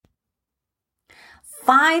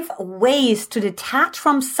5 ways to detach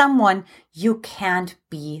from someone you can't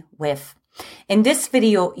be with. In this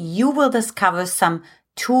video, you will discover some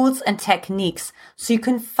tools and techniques so you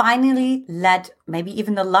can finally let maybe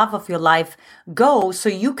even the love of your life go, so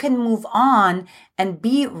you can move on and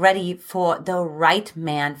be ready for the right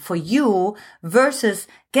man for you, versus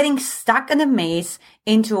getting stuck in a maze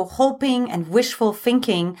into hoping and wishful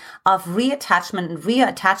thinking of reattachment and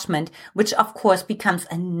reattachment, which of course becomes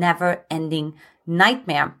a never-ending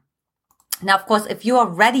nightmare. Now, of course, if you are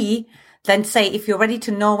ready, then say if you're ready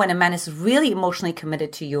to know when a man is really emotionally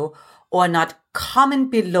committed to you or not,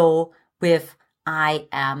 comment below with I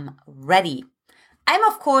am ready. I'm,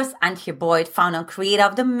 of course, Antje Boyd, founder and creator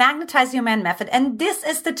of the Magnetize Your Man Method. And this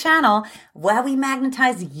is the channel where we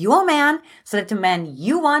magnetize your man so that the man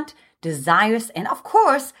you want desires and, of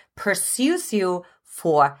course, pursues you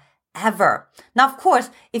forever. Now, of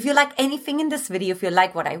course, if you like anything in this video, if you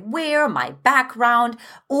like what I wear, my background,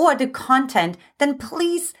 or the content, then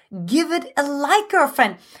please give it a like,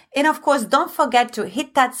 girlfriend. And of course, don't forget to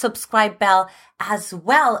hit that subscribe bell as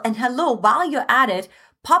well. And hello, while you're at it,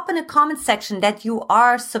 pop in a comment section that you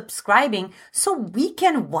are subscribing so we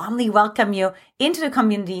can warmly welcome you into the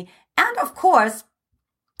community. And of course,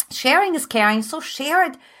 sharing is caring, so share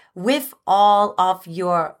it with all of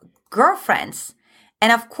your girlfriends.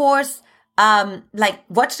 And of course,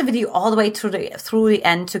 watch the video all the way through the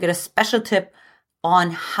end to get a special tip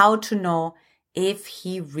on how to know if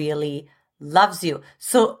he really loves you.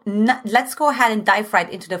 So let's go ahead and dive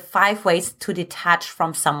right into the 5 ways to detach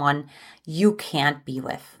from someone you can't be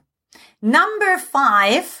with. Number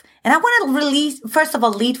 5, and I want to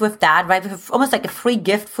lead with that, right? With almost like a free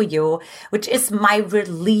gift for you, which is my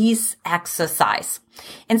release exercise.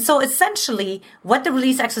 And so essentially what the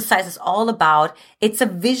release exercise is all about, it's a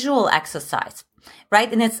visual exercise,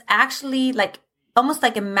 right? And it's actually almost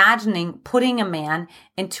like imagining putting a man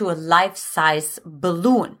into a life-size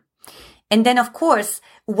balloon. And then, of course,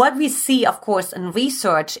 what we see, of course, in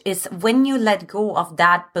research is when you let go of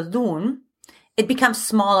that balloon, it becomes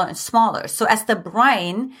smaller and smaller. So as the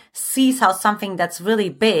brain sees how something that's really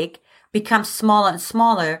big becomes smaller and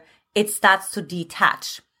smaller, it starts to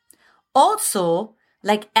detach. Also,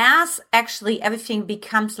 as actually everything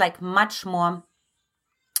becomes much more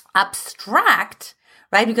abstract,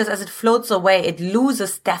 right? Because as it floats away, it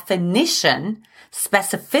loses definition,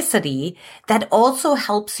 specificity. That also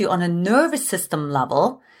helps you on a nervous system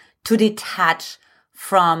level to detach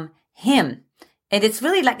from him. And it's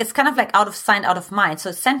really it's kind of out of sight, out of mind. So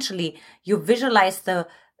essentially you visualize the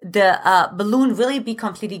balloon really be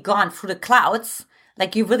completely gone through the clouds.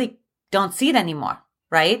 You really don't see it anymore,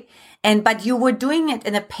 right? But you were doing it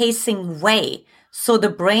in a pacing way. So the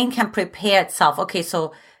brain can prepare itself. Okay,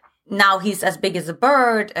 so now he's as big as a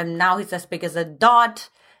bird, and now he's as big as a dot.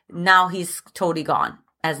 Now he's totally gone,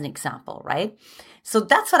 as an example, right? So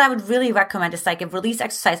that's what I would really recommend. It's like a release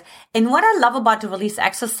exercise. And what I love about the release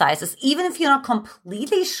exercise is even if you're not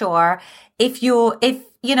completely sure if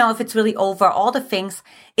it's really over all the things,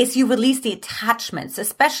 is you release the attachments,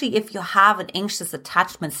 especially if you have an anxious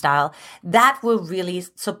attachment style, that will really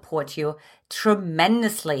support you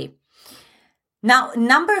tremendously. Now,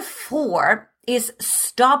 number 4 is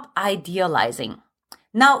stop idealizing.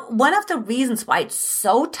 Now, one of the reasons why it's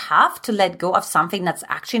so tough to let go of something that's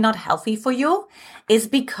actually not healthy for you is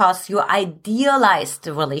because you idealized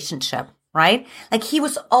the relationship, right? He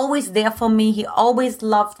was always there for me. He always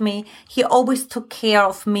loved me. He always took care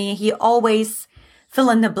of me. He always fill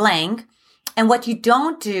in the blank. And what you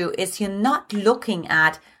don't do is you're not looking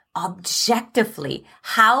at objectively.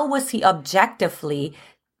 How was he objectively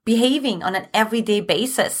behaving on an everyday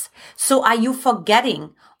basis? So are you forgetting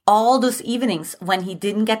all those evenings when he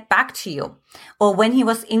didn't get back to you, or when he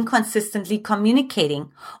was inconsistently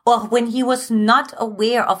communicating, or when he was not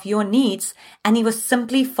aware of your needs and he was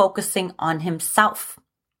simply focusing on himself?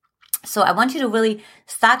 So I want you to really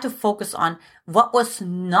start to focus on what was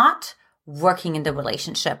not working in the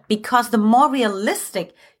relationship, because the more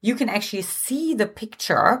realistic you can actually see the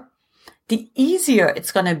picture, the easier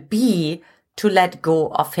it's going to be to let go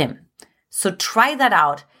of him. So try that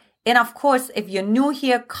out. And of course, if you're new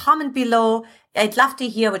here, comment below. I'd love to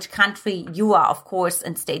hear which country you are, of course,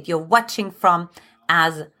 and state you're watching from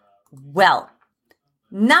as well.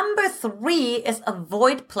 Number 3 is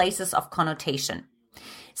avoid places of connotation.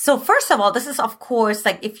 So first of all, this is, of course,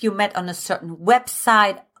 if you met on a certain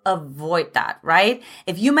website, avoid that, right?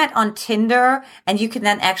 If you met on Tinder and you can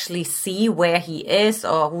then actually see where he is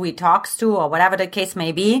or who he talks to or whatever the case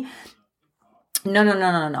may be, No.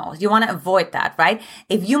 You want to avoid that, right?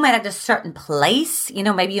 If you met at a certain place,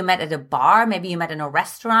 maybe you met at a bar, maybe you met in a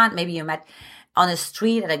restaurant, maybe you met on a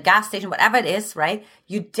street, at a gas station, whatever it is, right?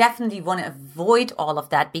 You definitely want to avoid all of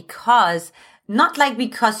that because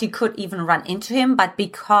because you could even run into him, but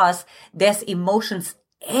because there's emotions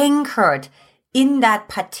anchored in that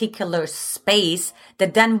particular space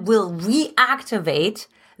that then will reactivate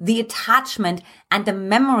the attachment and the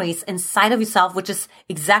memories inside of yourself, which is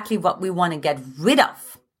exactly what we want to get rid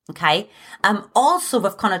of. Okay. Also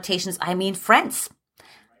with connotations, I mean friends.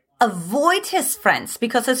 Avoid his friends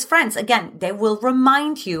because his friends, again, they will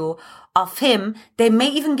remind you of him. They may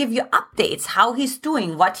even give you updates, how he's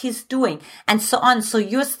doing, what he's doing, and so on. So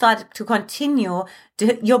you start to continue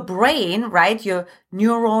your brain, right? Your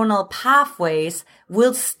neuronal pathways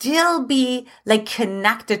will still be like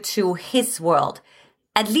connected to his world.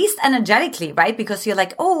 At least energetically, right? Because you're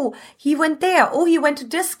like, oh, he went there. Oh, he went to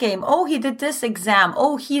this game. Oh, he did this exam.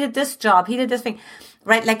 Oh, he did this job. He did this thing,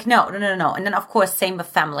 right? Like, no. And then, of course, same with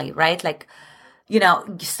family, right? Like,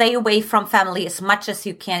 stay away from family as much as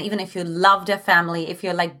you can. Even if you love their family, if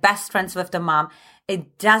you're like best friends with the mom,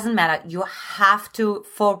 it doesn't matter. You have to,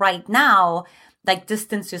 for right now, like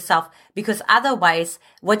distance yourself, because otherwise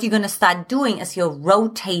what you're going to start doing is you're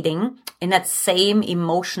rotating in that same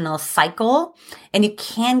emotional cycle and you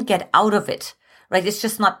can't get out of it, right? It's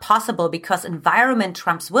just not possible because environment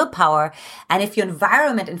trumps willpower. And if your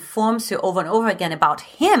environment informs you over and over again about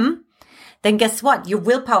him, then guess what? Your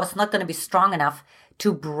willpower is not going to be strong enough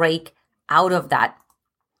to break out of that.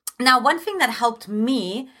 Now, one thing that helped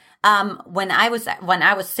me when I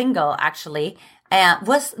was single, actually,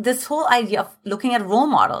 was this whole idea of looking at role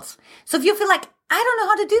models. So if you feel like, I don't know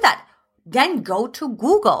how to do that, then go to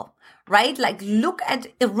Google, right? Like look at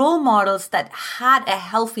role models that had a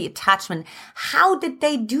healthy attachment. How did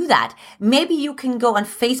they do that? Maybe you can go on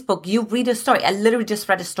Facebook, you read a story. I literally just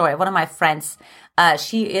read a story. One of my friends,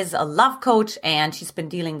 she is a love coach and she's been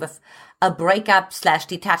dealing with a breakup /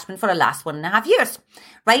 detachment for the last 1.5 years,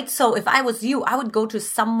 right? So if I was you, I would go to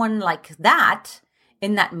someone like that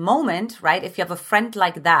in that moment, right? If you have a friend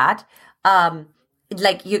like that,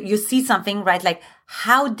 like you see something, right? Like,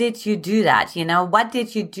 how did you do that? What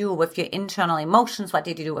did you do with your internal emotions? What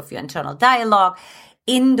did you do with your internal dialogue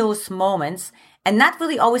in those moments? And that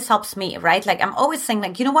really always helps me, right? Like I'm always saying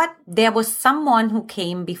like, you know what? There was someone who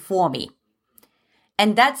came before me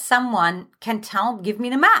and that someone can give me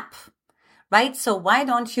the map. Right? So why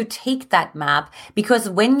don't you take that map? Because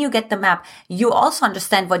when you get the map, you also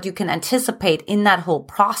understand what you can anticipate in that whole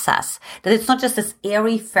process. That it's not just this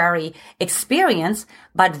airy-fairy experience,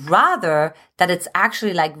 but rather that it's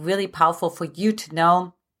actually like really powerful for you to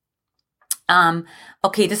know,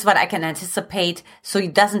 okay, this is what I can anticipate. So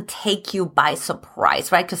it doesn't take you by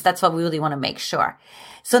surprise, right? Because that's what we really want to make sure.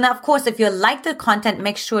 So now, of course, if you like the content,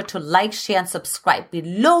 make sure to like, share, and subscribe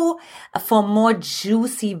below for more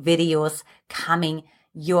juicy videos coming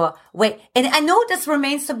your way. And I know this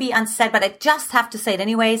remains to be unsaid, but I just have to say it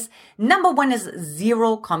anyways. Number one is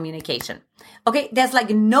zero communication. Okay. There's like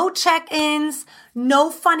no check-ins,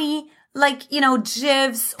 no funny,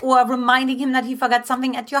 gifs or reminding him that he forgot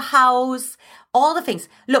something at your house, all the things.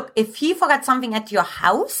 Look, if he forgot something at your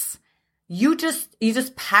house, you just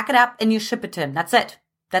pack it up and you ship it to him. That's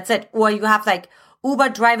it. Or you have like Uber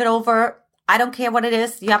drive it over. I don't care what it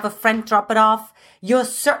is. You have a friend drop it off. You're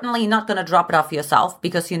certainly not going to drop it off yourself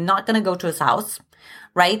because you're not going to go to his house,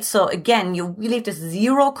 right? So again, you really have this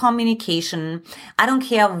zero communication. I don't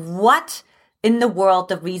care what in the world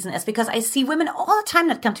the reason is, because I see women all the time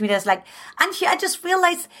that come to me that's like, Antje, I just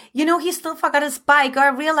realized, he still forgot his bike. Or I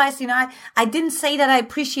realized, I didn't say that I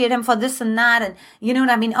appreciate him for this and that. And you know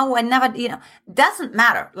what I mean? Oh, I never, doesn't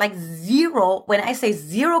matter. Like zero, when I say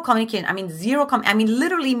zero communication, I mean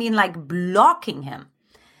literally mean like blocking him.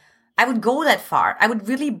 I would go that far. I would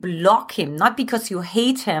really block him, not because you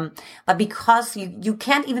hate him, but because you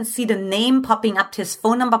can't even see the name popping up, his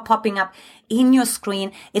phone number popping up in your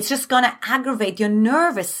screen. It's just going to aggravate your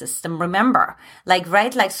nervous system, remember? So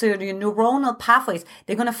your neuronal pathways,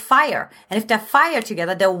 they're going to fire. And if they're fired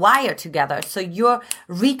together, they're wired together. So you're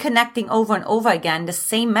reconnecting over and over again the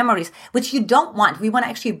same memories, which you don't want. We want to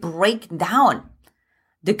actually break down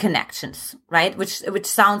the connections, right? Which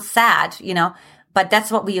sounds sad, but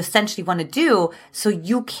that's what we essentially want to do so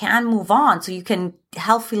you can move on, so you can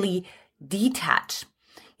healthily detach.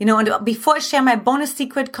 And before I share my bonus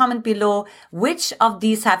secret, comment below, which of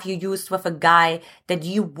these have you used with a guy that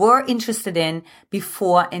you were interested in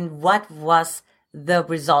before and what was the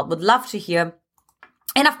result? Would love to hear.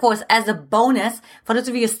 And of course, as a bonus, for those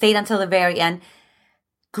of you who stayed until the very end,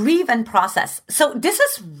 grieve and process. So this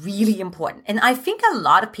is really important. And I think a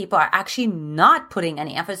lot of people are actually not putting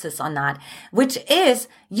any emphasis on that, which is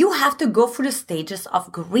you have to go through the stages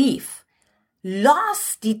of grief.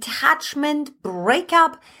 loss, detachment,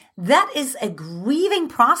 breakup, that is a grieving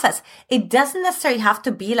process. It doesn't necessarily have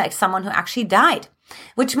to be like someone who actually died,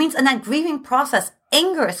 which means in that grieving process,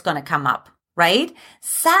 anger is going to come up, right?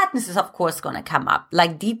 Sadness is, of course, going to come up,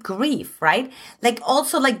 like deep grief, right? Like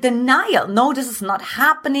also like denial. No, this is not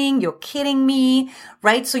happening. You're kidding me,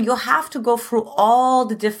 right? So you have to go through all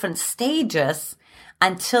the different stages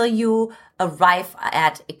until you arrive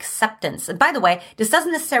at acceptance. And by the way, this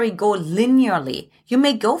doesn't necessarily go linearly. You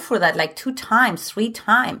may go through that like 2 times, 3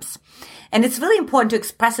 times. And it's really important to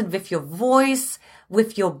express it with your voice,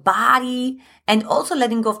 with your body, and also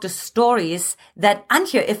letting go of the stories that,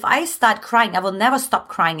 Antje, if I start crying, I will never stop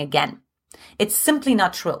crying again. It's simply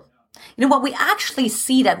not true. You know what? We actually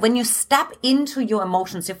see that when you step into your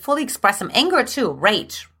emotions, you fully express them. Anger too,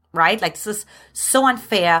 rage, right? Like, this is so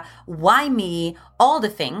unfair. Why me? All the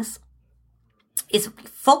things. Is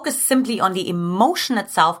focus simply on the emotion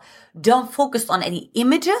itself. Don't focus on any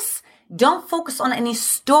images. Don't focus on any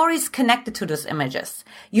stories connected to those images.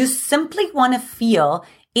 You simply want to feel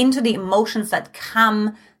into the emotions that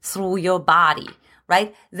come through your body,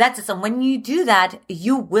 right? That's it. And when you do that,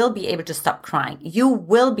 you will be able to stop crying. You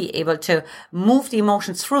will be able to move the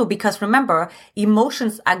emotions through, because remember,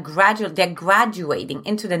 emotions are they're graduating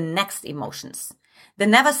into the next emotions. They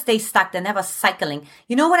never stay stuck. They're never cycling.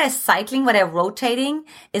 You know what they're cycling, what they're rotating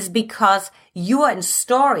is because you are in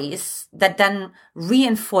stories that then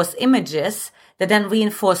reinforce images, that then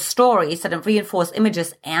reinforce stories, that then reinforce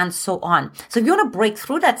images, and so on. So if you want to break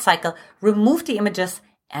through that cycle, remove the images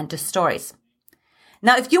and the stories.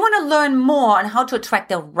 Now, if you want to learn more on how to attract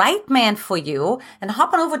the right man for you, then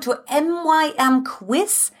hop on over to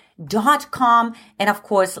mymquiz.com. And of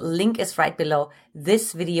course, link is right below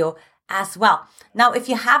this video as well. Now, if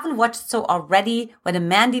you haven't watched so already, when a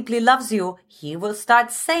man deeply loves you, he will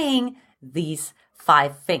start saying these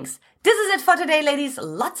 5 things. This is it for today, ladies.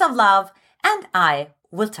 Lots of love, and I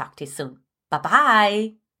will talk to you soon.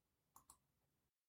 Bye-bye.